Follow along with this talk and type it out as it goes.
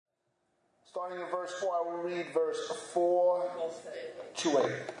Starting in verse 4, I will read verse 4 to 8.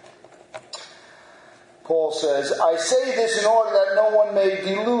 Paul says, I say this in order that no one may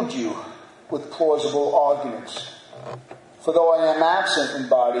delude you with plausible arguments. For though I am absent in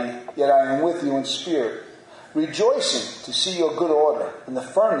body, yet I am with you in spirit, rejoicing to see your good order and the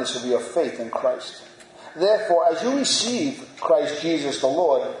firmness of your faith in Christ. Therefore, as you receive Christ Jesus the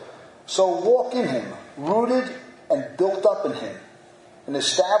Lord, so walk in him, rooted and built up in him, and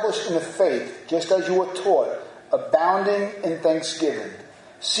established in the faith, just as you were taught, abounding in thanksgiving.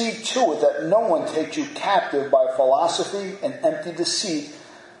 See to it that no one takes you captive by philosophy and empty deceit,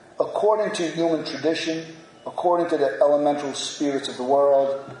 according to human tradition, according to the elemental spirits of the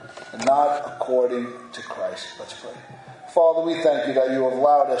world, and not according to Christ. Let's pray. Father, we thank you that you have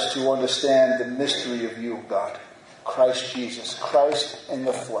allowed us to understand the mystery of you, God. Christ Jesus, Christ in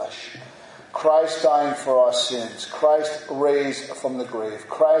the flesh. Christ dying for our sins. Christ raised from the grave.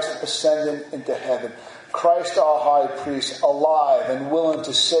 Christ ascending into heaven. Christ our high priest, alive and willing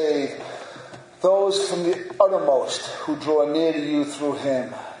to save those from the uttermost who draw near to you through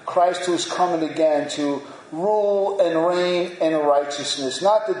him. Christ who's coming again to rule and reign in righteousness,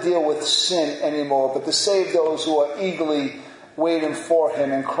 not to deal with sin anymore, but to save those who are eagerly waiting for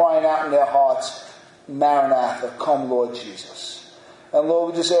him and crying out in their hearts, Maranatha, come Lord Jesus. And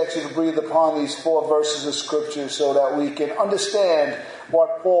Lord, we just ask you to breathe upon these 4 verses of Scripture so that we can understand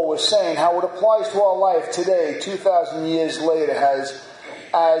what Paul was saying, how it applies to our life today, 2,000 years later,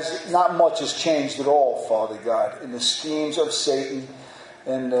 as not much has changed at all, Father God, in the schemes of Satan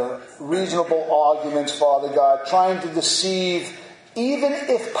and the reasonable arguments, Father God, trying to deceive, even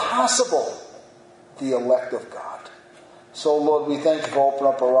if possible, the elect of God. So, Lord, we thank you for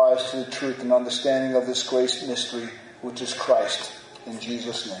opening up our eyes to the truth and understanding of this great mystery, which is Christ. In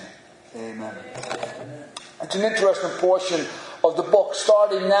Jesus' name, amen. It's an interesting portion of the book.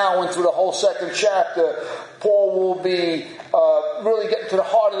 Starting now and through the whole 2nd chapter, Paul will be really getting to the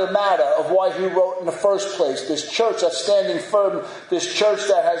heart of the matter of why he wrote in the first place. This church that's standing firm, this church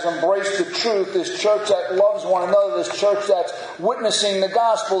that has embraced the truth, this church that loves one another, this church that's witnessing the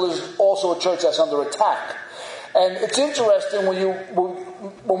gospel is also a church that's under attack. And it's interesting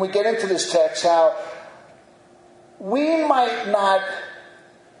when we get into this text how we might not,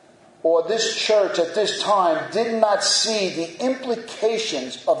 or this church at this time did not see the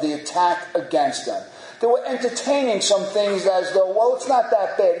implications of the attack against them. They were entertaining some things as though, well, it's not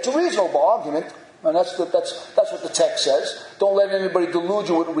that bad. It's a reasonable argument, and that's what the text says. Don't let anybody delude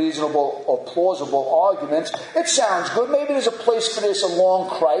you with reasonable or plausible arguments. It sounds good. Maybe there's a place for this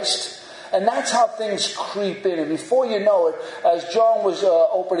along Christ. And that's how things creep in. And before you know it, as John was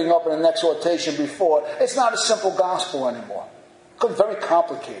opening up in an exhortation before, it's not a simple gospel anymore. It becomes very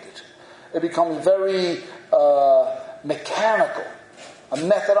complicated. It becomes very mechanical. A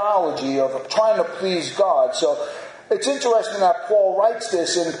methodology of trying to please God. So it's interesting that Paul writes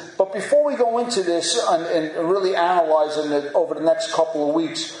this. But before we go into this and really analyzing it over the next couple of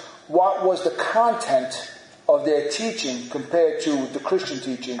weeks, what was the content of their teaching compared to the Christian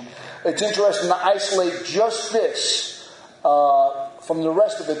teaching? It's interesting to isolate just this from the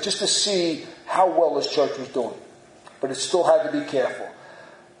rest of it, just to see how well this church was doing. But it still had to be careful.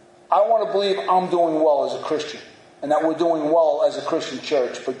 I want to believe I'm doing well as a Christian, and that we're doing well as a Christian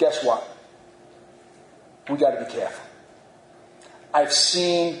church. But guess what? We got to be careful. I've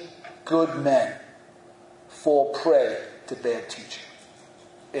seen good men fall prey to bad teaching.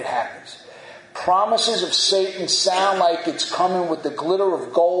 It happens. Promises of Satan sound like it's coming with the glitter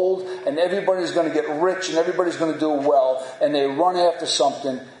of gold and everybody's going to get rich and everybody's going to do well, and they run after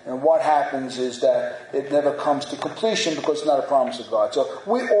something, and what happens is that it never comes to completion because it's not a promise of God. So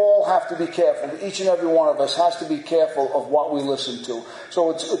we all have to be careful. Each and every one of us has to be careful of what we listen to.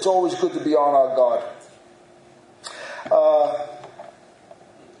 So it's always good to be on our guard.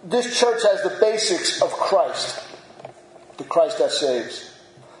 This church has the basics of Christ, the Christ that saves.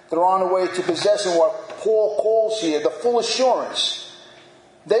 They're on the way to possessing what Paul calls here the full assurance.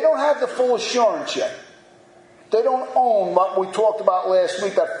 They don't have the full assurance yet. They don't own what we talked about last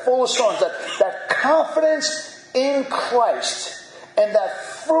week, that full assurance, that confidence in Christ, and that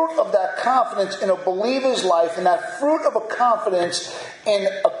fruit of that confidence in a believer's life, and that fruit of a confidence in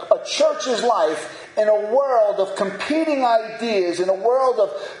a church's life, in a world of competing ideas, in a world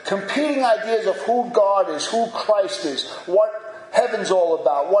of competing ideas of who God is, who Christ is, what heaven's all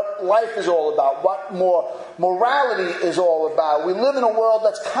about, what life is all about, what morality is all about. We live in a world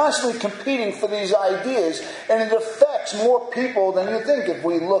that's constantly competing for these ideas, and it affects more people than you think. If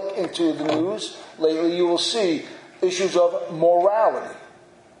we look into the news lately, you will see issues of morality,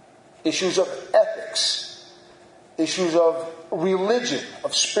 issues of ethics, issues of religion,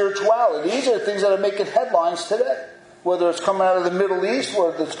 of spirituality. These are the things that are making headlines today. Whether it's coming out of the Middle East,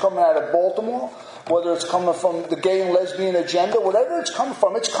 whether it's coming out of Baltimore, whether it's coming from the gay and lesbian agenda, whatever it's coming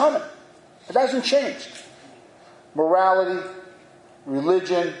from, it's coming. It hasn't changed. Morality,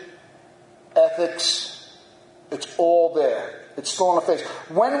 religion, ethics, it's all there. It's still on the face.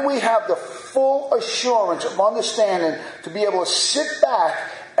 When we have the full assurance of understanding to be able to sit back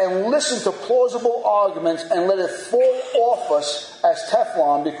and listen to plausible arguments and let it fall off us as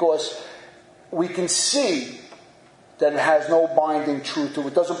Teflon, because we can see that it has no binding truth to it.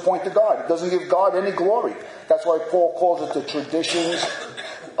 It doesn't point to God. It doesn't give God any glory. That's why Paul calls it the traditions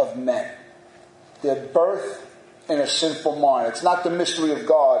of men. Their birth in a sinful mind. It's not the mystery of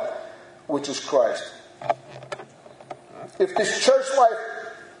God, which is Christ. If this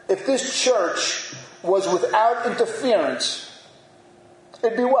church was without interference,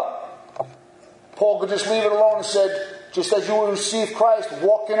 it'd be well. Paul could just leave it alone and said, just as you will receive Christ,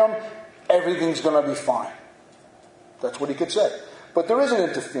 walk in Him, everything's going to be fine. That's what he could say. But there is an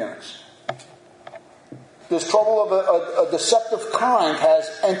interference. This trouble of a deceptive kind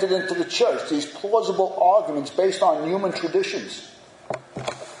has entered into the church. These plausible arguments based on human traditions.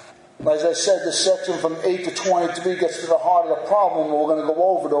 As I said, this section from 8 to 23 gets to the heart of the problem, and we're going to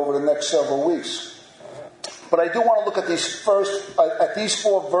go over it over the next several weeks. But I do want to look at these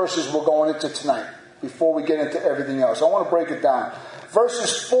 4 verses we're going into tonight, before we get into everything else. I want to break it down.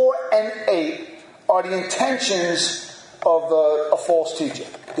 Verses 4 and 8 are the intentions of a false teacher.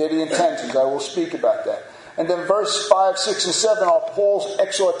 They're the intentions. I will speak about that. And then verse 5, 6, and 7 are Paul's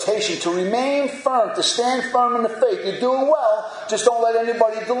exhortation to remain firm, to stand firm in the faith. You're doing well, just don't let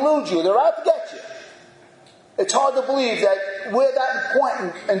anybody delude you. They're out to get you. It's hard to believe that we're that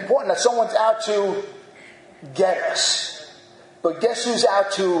important that someone's out to get us. But guess who's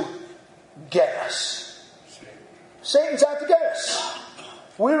out to get us? Satan's out to get us.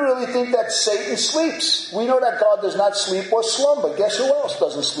 We really think that Satan sleeps. We know that God does not sleep or slumber. Guess who else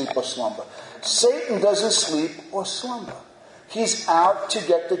doesn't sleep or slumber? Satan doesn't sleep or slumber. He's out to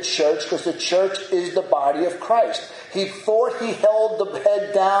get the church, because the church is the body of Christ. He thought he held the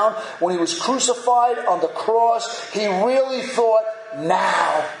head down when he was crucified on the cross. He really thought,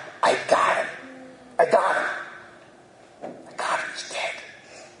 now I got him. I got him. He's dead.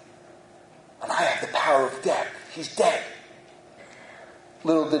 And I have the power of death. He's dead.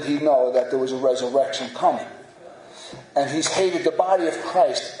 Little did he know that there was a resurrection coming. And he's hated the body of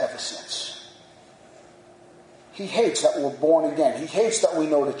Christ ever since. He hates that we're born again. He hates that we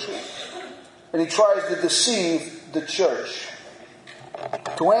know the truth. And he tries to deceive the church.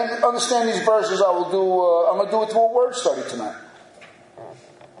 To understand these verses, I'm going to do it through a word study tonight.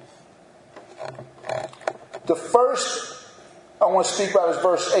 The first I want to speak about is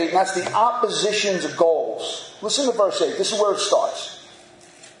verse 8, and that's the opposition's goals. Listen to verse 8. This is where it starts.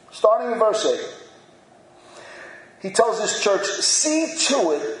 Starting in verse 8. He tells this church, see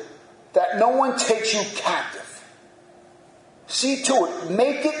to it that no one takes you captive. See to it.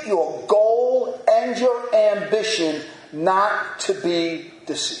 Make it your goal and your ambition not to be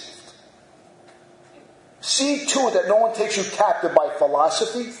deceived. See to it that no one takes you captive by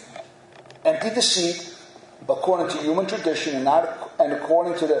philosophy, empty deceit, according to human tradition, and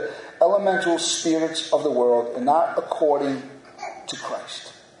according to the elemental spirits of the world, and not according to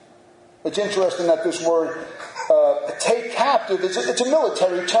Christ. It's interesting that this word, take captive, it's a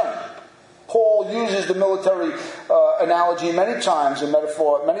military term. Paul uses the military analogy many times, and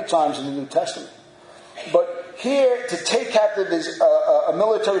metaphor many times in the New Testament. But here, to take captive is a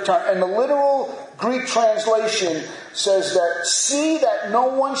military term. And the literal Greek translation says that, see that no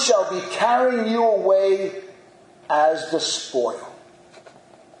one shall be carrying you away as the spoil.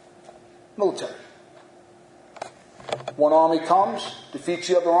 Military. One army comes, defeats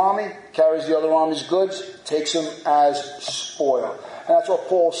the other army, carries the other army's goods, takes them as spoil. And that's what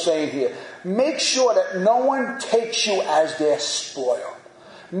Paul's saying here. Make sure that no one takes you as their spoil.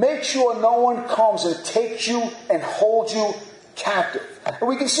 Make sure no one comes and takes you and holds you captive. And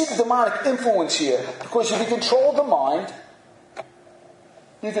we can see the demonic influence here, because if you control the mind,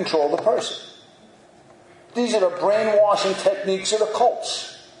 you control the person. These are the brainwashing techniques of the cults.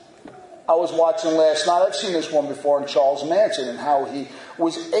 I was watching last night, I've seen this one before, in Charles Manson, and how he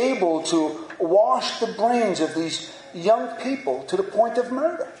was able to wash the brains of these young people to the point of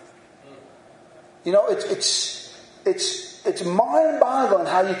murder. You know, it's mind-boggling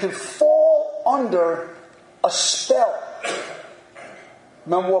how you can fall under a spell.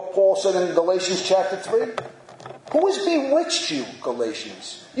 Remember what Paul said in Galatians chapter 3? Who has bewitched you,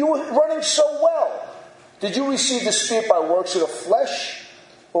 Galatians? You were running so well. Did you receive the Spirit by works of the flesh,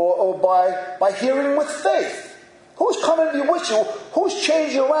 or by hearing with faith? Who's coming to be with you? Who's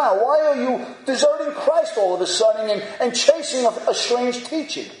changed you around? Why are you deserting Christ all of a sudden and chasing a strange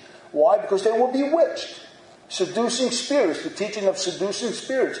teaching? Why? Because they were bewitched. Seducing spirits, the teaching of seducing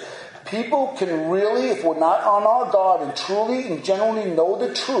spirits. People can really, if we're not on our guard and truly and genuinely know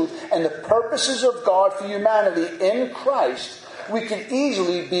the truth and the purposes of God for humanity in Christ, we can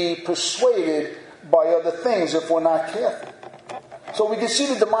easily be persuaded by other things if we're not careful. So we can see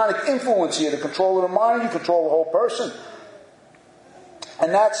the demonic influence here, the control of the mind, you control the whole person.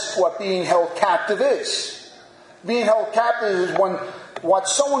 And that's what being held captive is. Being held captive is when what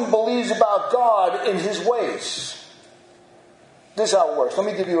someone believes about God in his ways. This is how it works. Let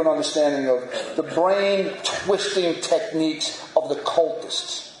me give you an understanding of the brain twisting techniques of the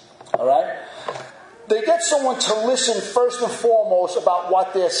cultists. All right? They get someone to listen first and foremost about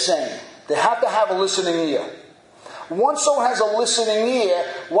what they're saying. They have to have a listening ear. Once someone has a listening ear,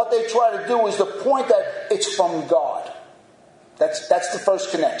 what they try to do is to point that it's from God. That's the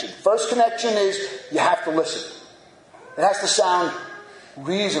first connection. First connection is you have to listen. It has to sound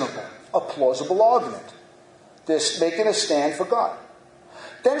reasonable, a plausible argument. They're making a stand for God.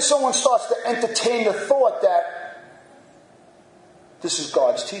 Then someone starts to entertain the thought that this is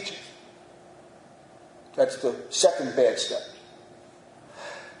God's teaching. That's the second bad step.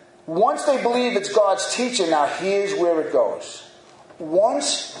 Once they believe it's God's teaching, now here's where it goes.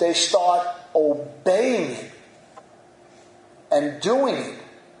 Once they start obeying it and doing it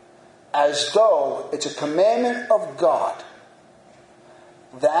as though it's a commandment of God,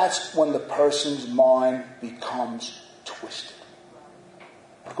 that's when the person's mind becomes twisted.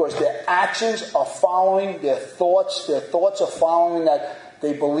 Because their actions are following their thoughts. Their thoughts are following that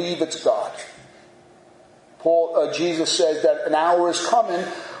they believe it's God. Jesus says that an hour is coming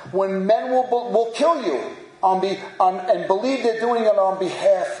when men will kill you and believe they're doing it on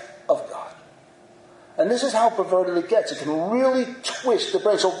behalf of God. And this is how perverted it gets. It can really twist the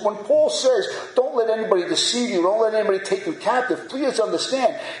brain. So when Paul says, don't let anybody deceive you, don't let anybody take you captive, please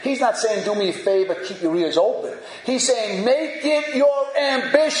understand, he's not saying, do me a favor, keep your ears open. He's saying, make it your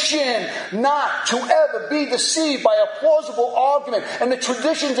ambition not to ever be deceived by a plausible argument and the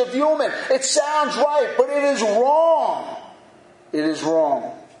traditions of human. It sounds right, but it is wrong. It is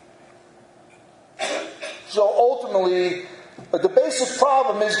wrong. So ultimately, the basic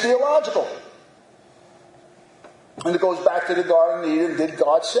problem is theological. And it goes back to the Garden of Eden. Did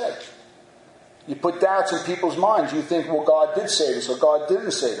God say? You put doubts in people's minds. You think, well, God did say this, or God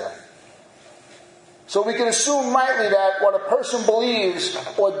didn't say that. So we can assume rightly that what a person believes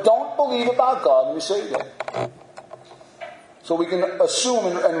or don't believe about God, let me say that. So we can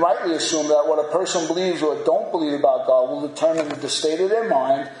assume and rightly assume that what a person believes or don't believe about God will determine the state of their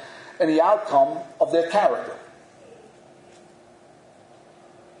mind and the outcome of their character.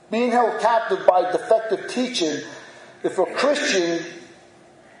 Being held captive by defective teaching, if a Christian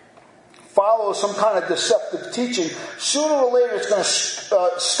follows some kind of deceptive teaching, sooner or later it's going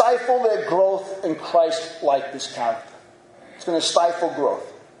to stifle their growth in Christ-likeness character. It's going to stifle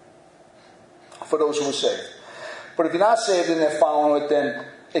growth for those who are saved. But if you're not saved and they're following it, then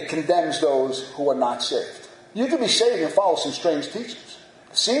it condemns those who are not saved. You can be saved and follow some strange teachings.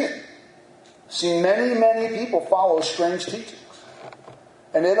 I've seen it. I've seen many, many people follow strange teachings.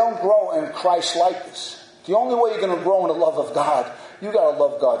 And they don't grow in Christ-likeness. The only way you're going to grow in the love of God, you got to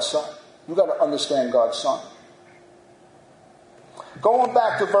love God's Son. You got to understand God's Son. Going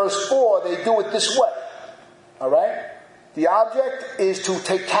back to verse 4, they do it this way. All right? The object is to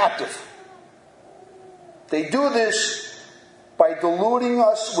take captive. They do this by deluding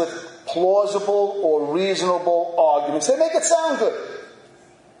us with plausible or reasonable arguments. They make it sound good.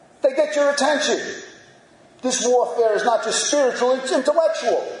 They get your attention. This warfare is not just spiritual, it's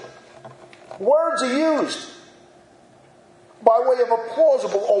intellectual. Words are used by way of a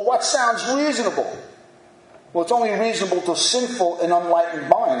plausible or what sounds reasonable. Well, it's only reasonable to sinful and unenlightened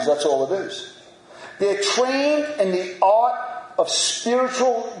minds. That's all it is. They're trained in the art of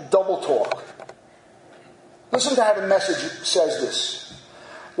spiritual double talk. Listen to how the message says this.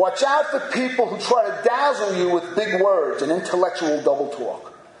 Watch out for people who try to dazzle you with big words and intellectual double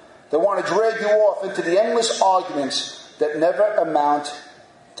talk. They want to drag you off into the endless arguments that never amount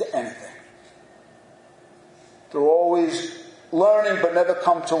to anything. They're always learning but never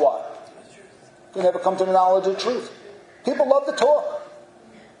come to what? They never come to the knowledge of truth. People love to talk.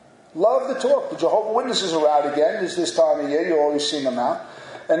 Love to talk. The Jehovah's Witnesses are out again. It's this time of year. You always see them out.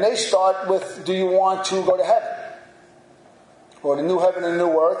 And they start with, do you want to go to heaven? Or the new heaven and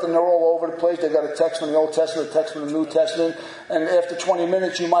new earth, and they're all over the place. They've got a text from the Old Testament, a text from the New Testament, and after 20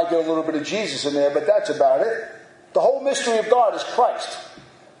 minutes you might get a little bit of Jesus in there, but that's about it. The whole mystery of God is Christ.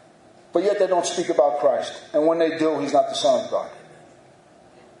 but yet they don't speak about Christ. And when they do, he's not the Son of God.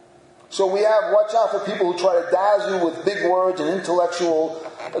 So we have, watch out for people who try to dazzle you with big words and intellectual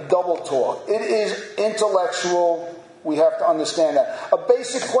double talk. It is intellectual. We have to understand that. A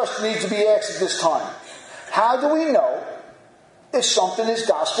basic question needs to be asked at this time. How do we know if something is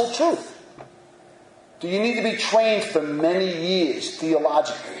gospel truth? Do you need to be trained for many years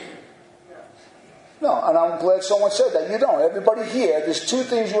theologically? No, and I'm glad someone said that. You don't. Everybody here, there's two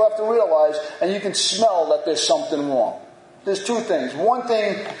things you have to realize, and you can smell that there's something wrong. There's two things. One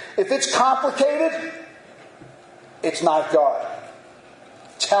thing, if it's complicated, it's not God.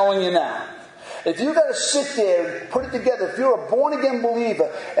 I'm telling you now. If you've got to sit there and put it together, if you're a born-again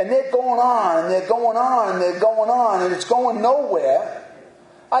believer, and they're going on, and they're going on, and they're going on, and it's going nowhere,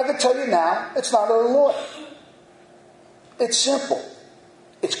 I can tell you now, it's not of the Lord. It's simple.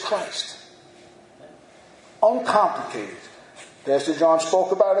 It's Christ. Uncomplicated. Pastor John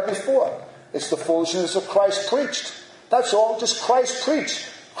spoke about it before. It's the foolishness of Christ preached. That's all. Just Christ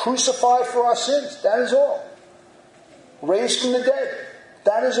preached. Crucified for our sins. That is all. Raised from the dead.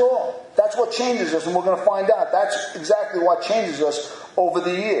 That is all. That's what changes us, and we're going to find out. That's exactly what changes us over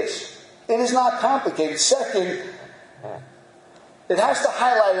the years. It is not complicated. Second, it has to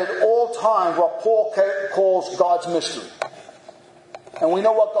highlight at all times what Paul calls God's mystery. And we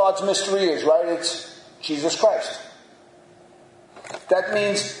know what God's mystery is, right? It's Jesus Christ. That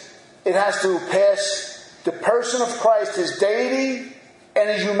means it has to pass the person of Christ, his deity and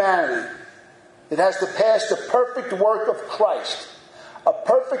his humanity. It has to pass the perfect work of Christ. A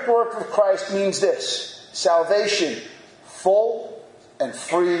perfect work of Christ means this: salvation, full and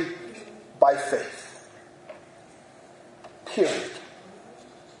free by faith. Period.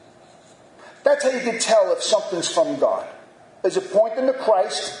 That's how you can tell if something's from God. Is it pointing to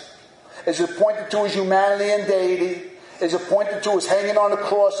Christ? Is it pointing to his humanity and deity? Is it pointing to his hanging on the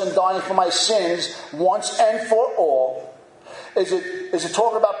cross and dying for my sins once and for all? Is it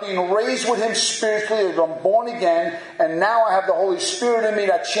talking about being raised with him spiritually, as I'm born again, and now I have the Holy Spirit in me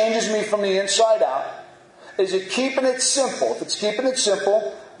that changes me from the inside out? Is it keeping it simple? If it's keeping it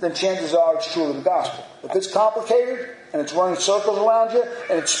simple, then chances are it's truly the gospel. If it's complicated, and it's running circles around you,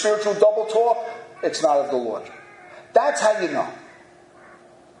 and it's spiritual double talk, it's not of the Lord. That's how you know.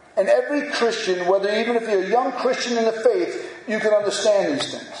 And every Christian, even if you're a young Christian in the faith, you can understand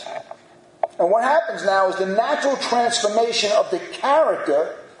these things. And what happens now is the natural transformation of the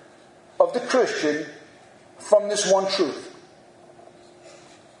character of the Christian from this one truth: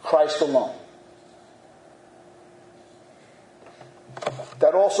 Christ alone.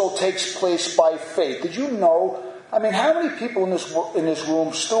 That also takes place by faith. Did you know? How many people in this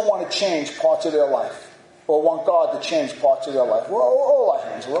room still want to change parts of their life? Or want God to change parts of their life? Well, all our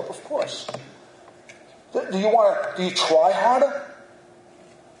hands are up, of course. Do you try harder?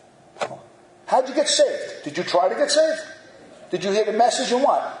 How'd you get saved? Did you try to get saved? Did you hear the message and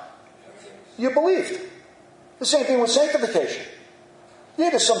what? You believed. The same thing with sanctification. Yeah,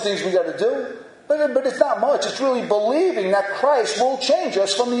 there's some things we got to do, but it's not much. It's really believing that Christ will change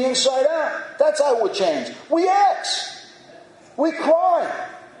us from the inside out. That's how we change. We ask. We cry.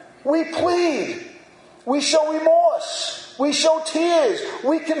 We plead. We show remorse. We show tears.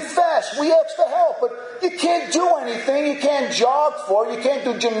 We confess. We ask for help. But you can't do anything. You can't jog for it. You can't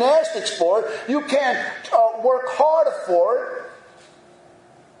do gymnastics for it. You can't work harder for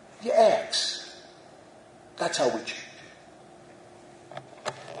it. You ask. That's how we change.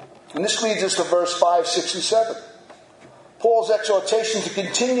 And this leads us to verse 5, 6, and 7. Paul's exhortation to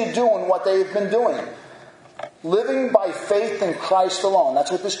continue doing what they've been doing. Living by faith in Christ alone.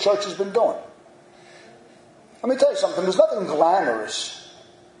 That's what this church has been doing. Let me tell you something. There's nothing glamorous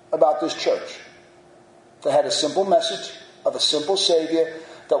about this church. They had a simple message of a simple Savior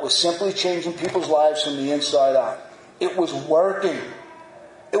that was simply changing people's lives from the inside out. It was working.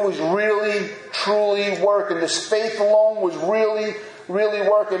 It was really, truly working. This faith alone was really, really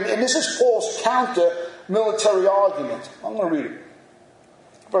working. And this is Paul's counter-military argument. I'm going to read it.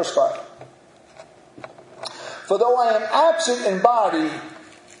 Verse 5. For though I am absent in body,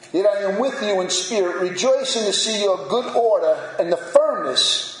 yet I am with you in spirit, rejoicing to see your good order and the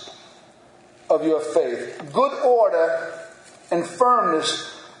firmness of your faith. Good order and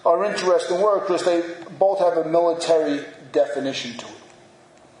firmness are interesting words because they both have a military definition to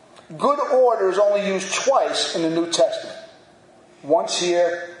it. Good order is only used twice in the New Testament. Once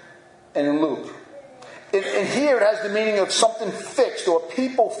here and in Luke. And here it has the meaning of something fixed or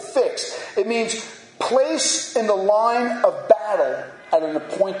people fixed. It means placed in the line of battle at an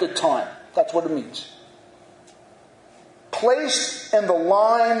appointed time. That's what it means. Placed in the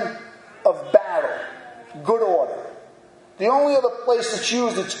line of battle. Good order. The only other place that's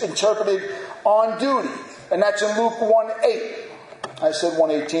used, it's interpreted on duty. And that's in Luke 1:8. I said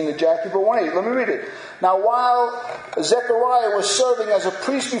 1:18 to Jackie, but 1:8. Let me read it. Now, while Zechariah was serving as a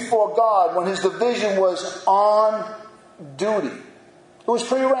priest before God, when his division was on duty, it was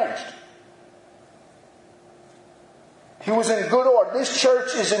prearranged. He was in good order. This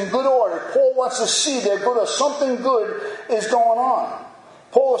church is in good order. Paul wants to see they're good, or something good is going on.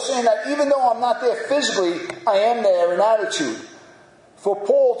 Paul is saying that even though I'm not there physically, I am there in attitude. For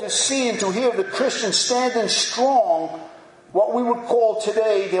Paul to see and to hear the Christians standing strong, what we would call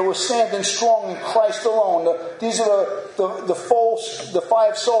today, they were standing strong in Christ alone. These are the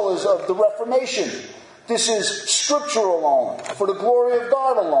five solas of the Reformation. This is Scripture alone, for the glory of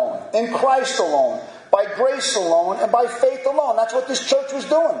God alone, in Christ alone, by grace alone, and by faith alone. That's what this church was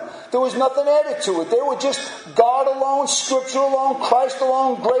doing. There was nothing added to it. They were just God alone, Scripture alone, Christ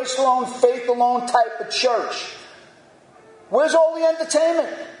alone, grace alone, faith alone type of church. Where's all the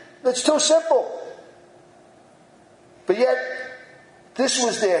entertainment? It's too simple. But yet, this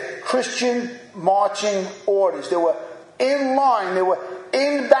was their Christian marching orders. They were in line. They were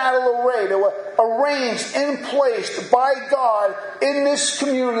in battle array. They were arranged in place by God in this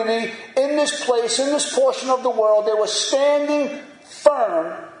community, in this place, in this portion of the world. They were standing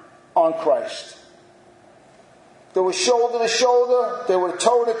firm on Christ. They were shoulder to shoulder. They were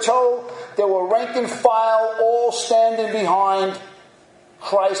toe to toe. They were rank and file, all standing behind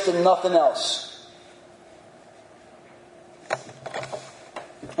Christ and nothing else.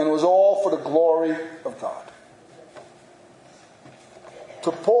 And it was all for the glory of God.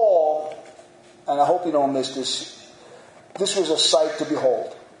 To Paul, and I hope you don't miss this, this was a sight to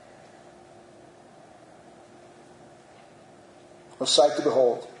behold. A sight to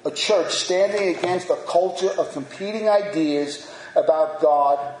behold. A church standing against a culture of competing ideas about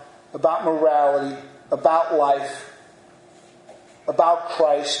God, about morality, about life, about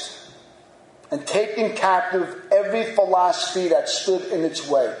Christ, and taking captive every philosophy that stood in its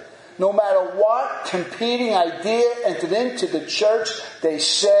way. No matter what competing idea entered into the church, they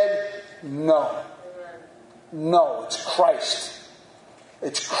said no. No, it's Christ.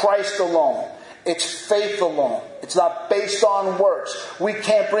 It's Christ alone. It's faith alone. It's not based on works. We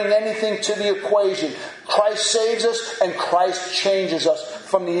can't bring anything to the equation. Christ saves us and Christ changes us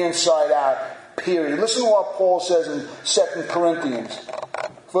from the inside out. Period. Listen to what Paul says in 2 Corinthians.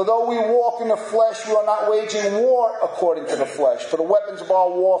 For though we walk in the flesh, we are not waging war according to the flesh. For the weapons of our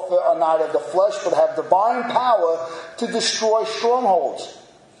warfare are not of the flesh, but have divine power to destroy strongholds.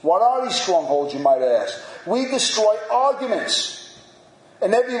 What are these strongholds, you might ask? We destroy arguments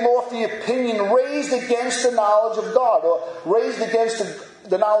and every lofty opinion raised against the knowledge of God, or raised against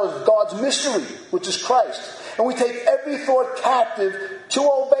the knowledge of God's mystery, which is Christ. And we take every thought captive to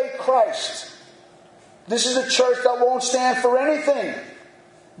obey Christ. This is a church that won't stand for anything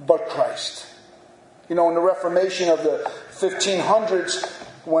but Christ. You know, in the Reformation of the 1500s,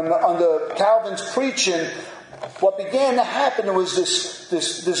 when under Calvin's preaching, what began to happen was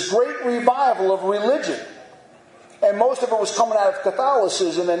this great revival of religion. And most of it was coming out of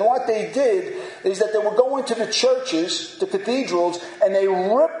Catholicism. And what they did is that they would go into the churches, the cathedrals, and they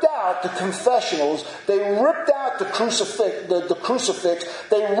ripped out the confessionals. They ripped out the crucifix.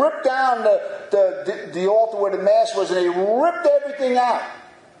 They ripped down the altar where the Mass was, and they ripped everything out.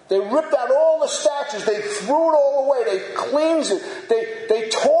 They ripped out all the statues. They threw it all away. They cleansed it. They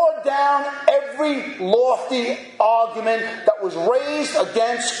tore down every lofty argument that was raised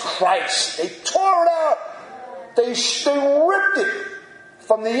against Christ. They tore it out. They ripped it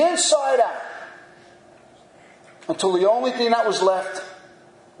from the inside out until the only thing that was left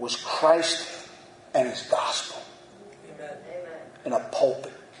was Christ and His gospel. Amen. In a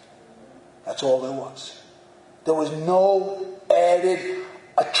pulpit. That's all there was. There was no added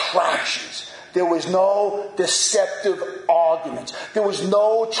attractions. There was no deceptive arguments. There was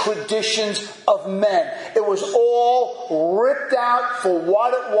no traditions of men. It was all ripped out for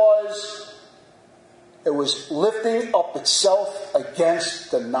what it was. It was lifting up itself against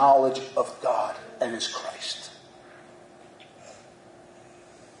the knowledge of God and His Christ.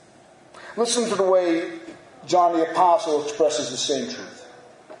 Listen to the way John the Apostle expresses the same truth.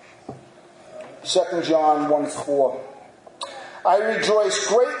 2 John 1:4. I rejoice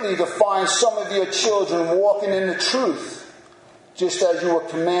greatly to find some of your children walking in the truth, just as you were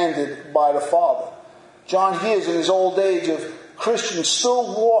commanded by the Father. John hears in his old age of Christians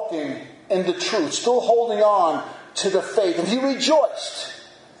still walking in the truth, still holding on to the faith. And he rejoiced.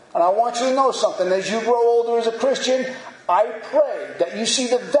 And I want you to know something. As you grow older as a Christian, I pray that you see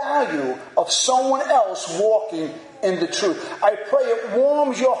the value of someone else walking in the truth. I pray it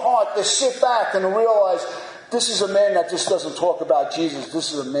warms your heart to sit back and realize This is a man that just doesn't talk about Jesus.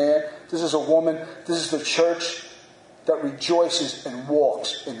 This is a man, this is a woman, this is the church that rejoices and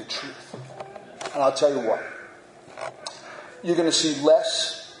walks in the truth. And I'll tell you what, you're going to see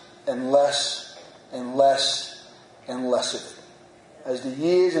less and less and less and less of it. As the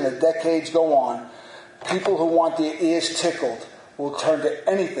years and the decades go on, people who want their ears tickled will turn to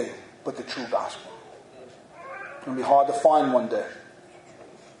anything but the true gospel. It's going to be hard to find one day.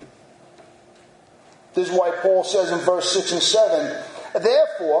 This is why Paul says in verse 6 and 7,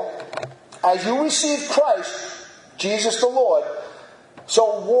 therefore, as you received Christ, Jesus the Lord,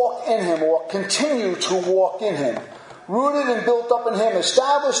 so walk in him, or continue to walk in him, rooted and built up in him,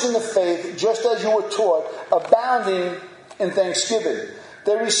 established in the faith, just as you were taught, abounding in thanksgiving.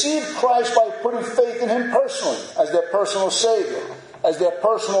 They received Christ by putting faith in him personally, as their personal Savior, as their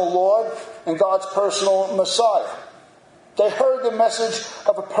personal Lord, and God's personal Messiah. They heard the message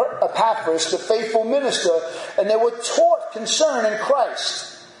of Epaphras, the faithful minister, and they were taught concerning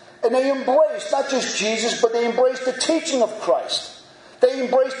Christ. And they embraced not just Jesus, but they embraced the teaching of Christ. They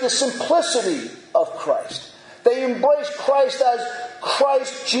embraced the simplicity of Christ. They embraced Christ as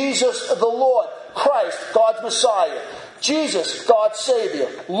Christ Jesus the Lord. Christ, God's Messiah. Jesus, God's Savior.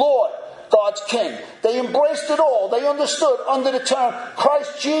 Lord, God's King. They embraced it all. They understood under the term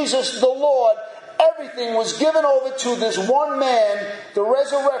Christ Jesus the Lord, everything was given over to this one man, the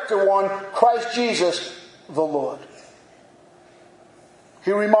resurrected one, Christ Jesus the Lord.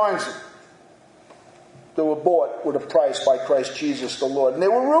 He reminds them they were bought with a price by Christ Jesus the Lord. And they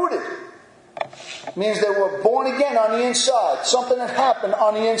were rooted. It means they were born again on the inside. Something had happened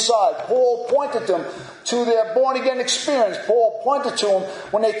on the inside. Paul pointed them to their born again experience. Paul pointed to them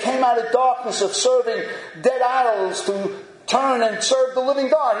when they came out of darkness of serving dead idols to turn and serve the living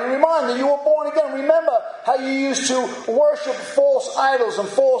God. He reminded them, you were born again. Remember how you used to worship false idols and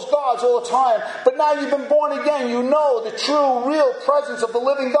false gods all the time. But now you've been born again. You know the true, real presence of the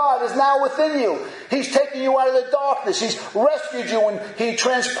living God is now within you. He's taken you out of the darkness. He's rescued you and He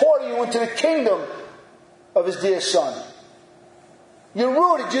transported you into the kingdom of His dear Son. You're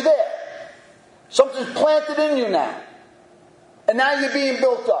rooted. You're there. Something's planted in you now. And now you're being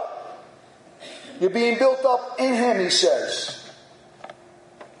built up. You're being built up in Him, he says.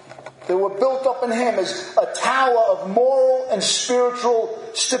 They were built up in Him as a tower of moral and spiritual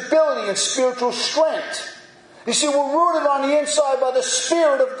stability and spiritual strength. You see, we're rooted on the inside by the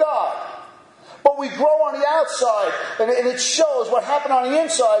Spirit of God. But we grow on the outside, and it shows what happened on the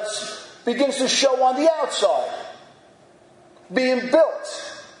inside begins to show on the outside. Being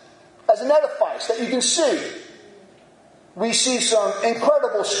built as an edifice that you can see. We see some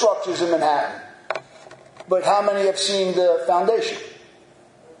incredible structures in Manhattan. But how many have seen the foundation?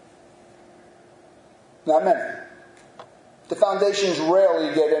 Not many. The foundations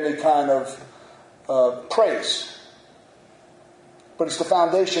rarely get any kind of praise. But it's the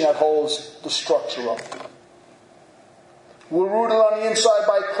foundation that holds the structure up. We're rooted on the inside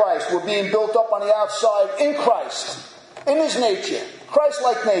by Christ. We're being built up on the outside in Christ. In His nature.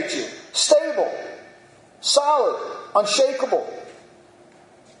 Christ-like nature. Stable. Solid. Unshakable.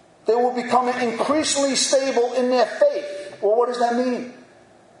 They were becoming increasingly stable in their faith. Well, what does that mean?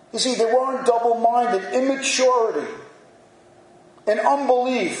 You see, they weren't double-minded. Immaturity and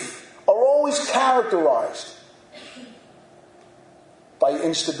unbelief are always characterized by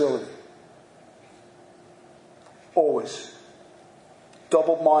instability. Always.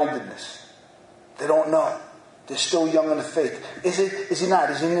 Double-mindedness. They don't know. They're still young in the faith. Is it? Is he not?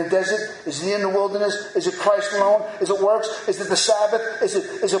 Is he in the desert? Is he in the wilderness? Is it Christ alone? Is it works? Is it the Sabbath? Is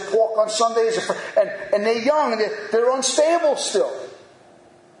it pork on Sundays? And they're young and they're unstable still.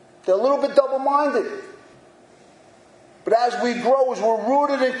 They're a little bit double-minded. But as we grow, as we're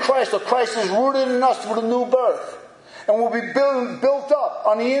rooted in Christ, or Christ is rooted in us through the new birth, and we'll be built up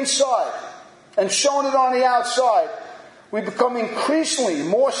on the inside and shown it on the outside, we become increasingly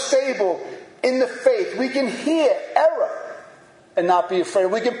more stable in the faith. We can hear error and not be afraid.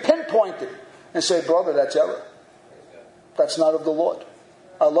 We can pinpoint it and say, brother, that's error. That's not of the Lord.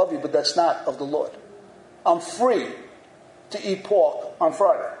 I love you, but that's not of the Lord. I'm free to eat pork on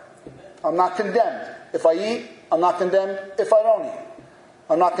Friday. I'm not condemned. If I eat, I'm not condemned if I don't eat.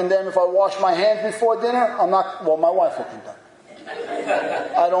 I'm not condemned if I wash my hands before dinner. My wife will condemn.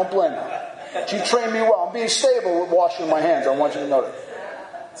 I don't blame her. She trained me well. I'm being stable with washing my hands. I want you to know that.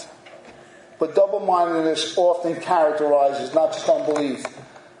 But double-mindedness often characterizes not just unbelief,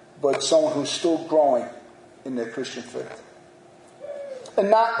 but someone who's still growing in their Christian faith.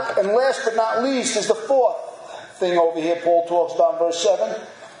 And last but not least is the fourth thing over here Paul talks about in verse 7.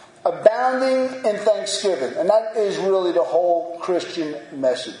 Abounding in thanksgiving. And that is really the whole Christian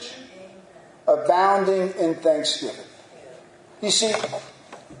message. abounding in thanksgiving. You see,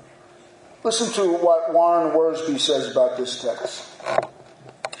 listen to what Warren Wiersbe says about this text.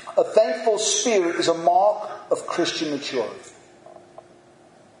 A thankful spirit is a mark of Christian maturity.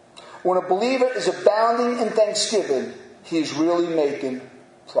 When a believer is abounding in thanksgiving, he is really making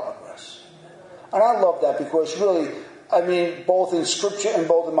progress. And I love that because really, both in Scripture and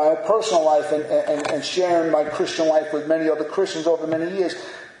both in my own personal life and sharing my Christian life with many other Christians over many years,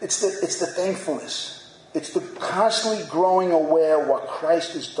 it's the thankfulness. It's the constantly growing aware of what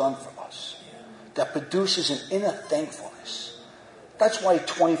Christ has done for us that produces an inner thankfulness. That's why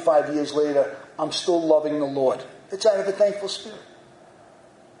 25 years later, I'm still loving the Lord. It's out of a thankful spirit.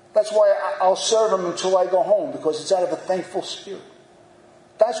 That's why I'll serve Him until I go home, because it's out of a thankful spirit.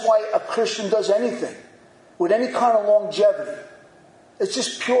 That's why a Christian does anything with any kind of longevity. It's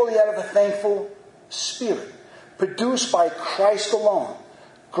just purely out of a thankful spirit, produced by Christ alone,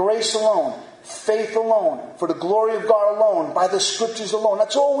 grace alone, faith alone, for the glory of God alone, by the Scriptures alone.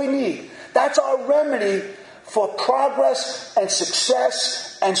 That's all we need. That's our remedy for progress and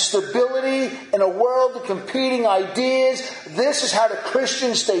success and stability in a world of competing ideas. This is how the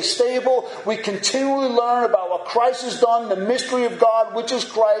Christians stay stable. We continually learn about what Christ has done, the mystery of God, which is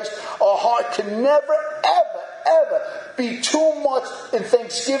Christ. Our heart can never, ever, ever be too much in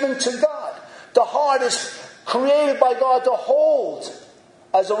thanksgiving to God. The heart is created by God to hold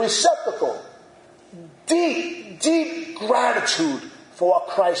as a receptacle deep, deep gratitude for what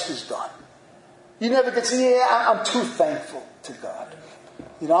Christ has done. You never get to say, I'm too thankful to God.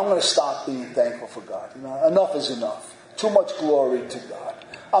 I'm going to stop being thankful for God. Enough is enough. Too much glory to God.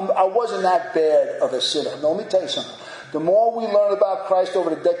 I wasn't that bad of a sinner. No, let me tell you something. The more we learn about Christ over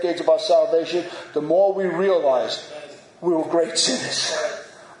the decades of our salvation, the more we realize we were great sinners.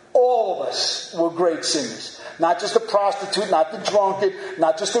 All of us were great sinners. Not just the prostitute, not the drunkard,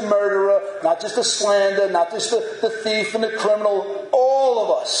 not just the murderer, not just the slanderer, not just the thief and the criminal. All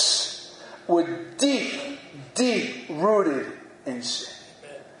of us were deep, deep rooted in sin.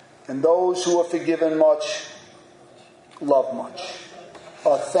 And those who are forgiven much, love much,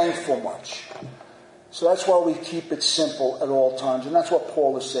 are thankful much. So that's why we keep it simple at all times. And that's what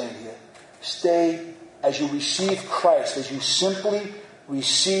Paul is saying here. Stay, as you receive Christ, as you simply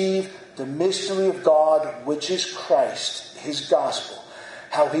receive the mystery of God, which is Christ, His gospel,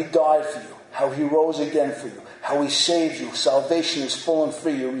 how He died for you, how He rose again for you, how He saved you. Salvation is full and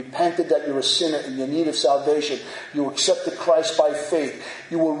free. You repented that you're a sinner and you need of salvation. You accepted Christ by faith.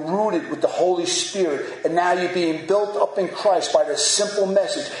 You were rooted with the Holy Spirit. And now you're being built up in Christ by this simple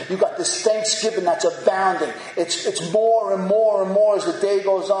message. You got this thanksgiving that's abounding. It's more and more and more as the day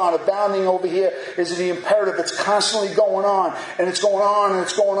goes on. Abounding over here is the imperative. It's constantly going on. And it's going on and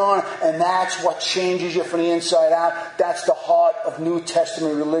it's going on. And that's what changes you from the inside out. That's the heart of New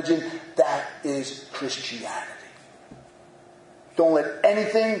Testament religion. That is Christianity. Don't let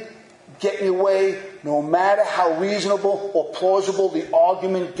anything get in your way, no matter how reasonable or plausible the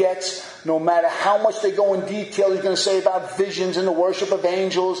argument gets, no matter how much they go in detail. He's going to say about visions and the worship of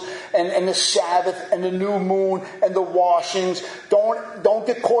angels and the Sabbath and the new moon and the washings. Don't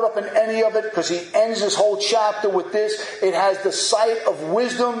get caught up in any of it, because he ends this whole chapter with this. It has the sight of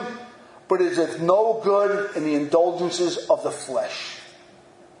wisdom, but it is no good in the indulgences of the flesh.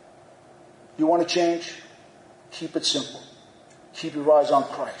 You want to change? Keep it simple. Keep your eyes on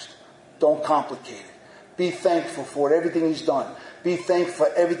Christ. Don't complicate it. Be thankful for everything He's done. Be thankful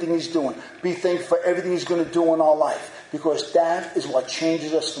for everything He's doing. Be thankful for everything He's going to do in our life. Because that is what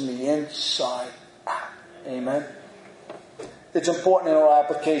changes us from the inside out. Amen? It's important in our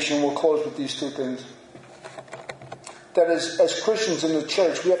application, we'll close with these two things, that as Christians in the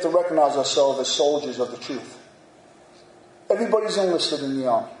church, we have to recognize ourselves as soldiers of the truth. Everybody's enlisted in the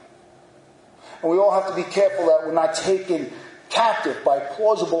army. And we all have to be careful that we're not taken captive by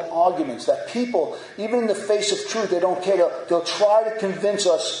plausible arguments, that people, even in the face of truth, they don't care. They'll try to convince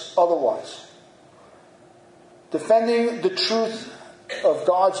us otherwise. Defending the truth of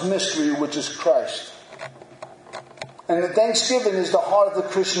God's mystery, which is Christ. And the thanksgiving is the heart of the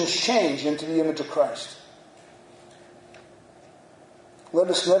Christian's change into the image of Christ. Let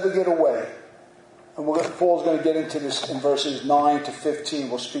us never get away. And Paul's going to get into this in verses 9 to 15.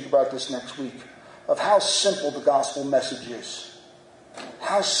 We'll speak about this next week. Of how simple the gospel message is.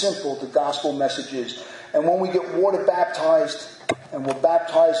 How simple the gospel message is. And when we get water baptized, and we're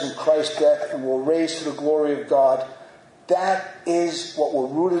baptized in Christ's death, and we're raised to the glory of God, that is what we're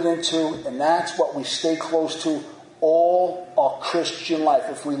rooted into, and that's what we stay close to all our Christian life.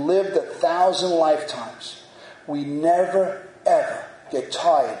 If we lived 1,000 lifetimes, we never, ever get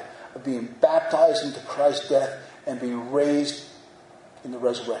tired of being baptized into Christ's death and being raised in the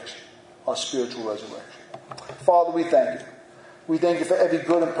resurrection. our spiritual resurrection. Father, we thank you. We thank you for every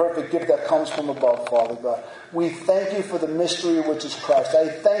good and perfect gift that comes from above, Father God. We thank you for the mystery which is Christ. I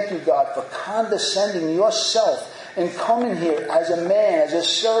thank you, God, for condescending yourself and coming here as a man, as a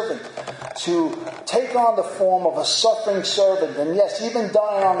servant, to take on the form of a suffering servant, and yes, even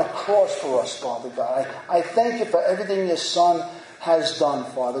dying on the cross for us, Father God. I thank you for everything your Son has done,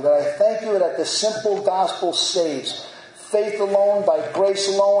 Father God. I thank you that the simple gospel saves. Faith alone, by grace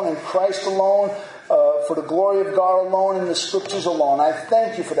alone, in Christ alone, for the glory of God alone, in the Scriptures alone. I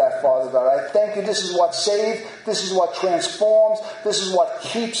thank you for that, Father God. I thank you. This is what saves. This is what transforms. This is what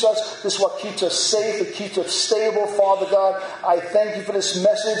keeps us. This is what keeps us safe. It keeps us stable, Father God. I thank you for this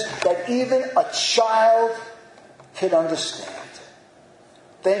message that even a child can understand.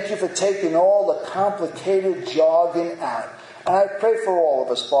 Thank you for taking all the complicated jargon out. And I pray for all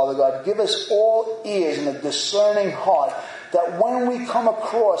of us, Father God. Give us all ears and a discerning heart, that when we come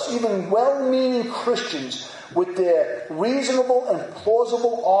across even well-meaning Christians with their reasonable and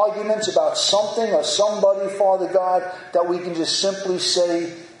plausible arguments about something or somebody, Father God, that we can just simply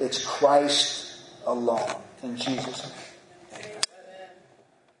say, it's Christ alone. In Jesus' name.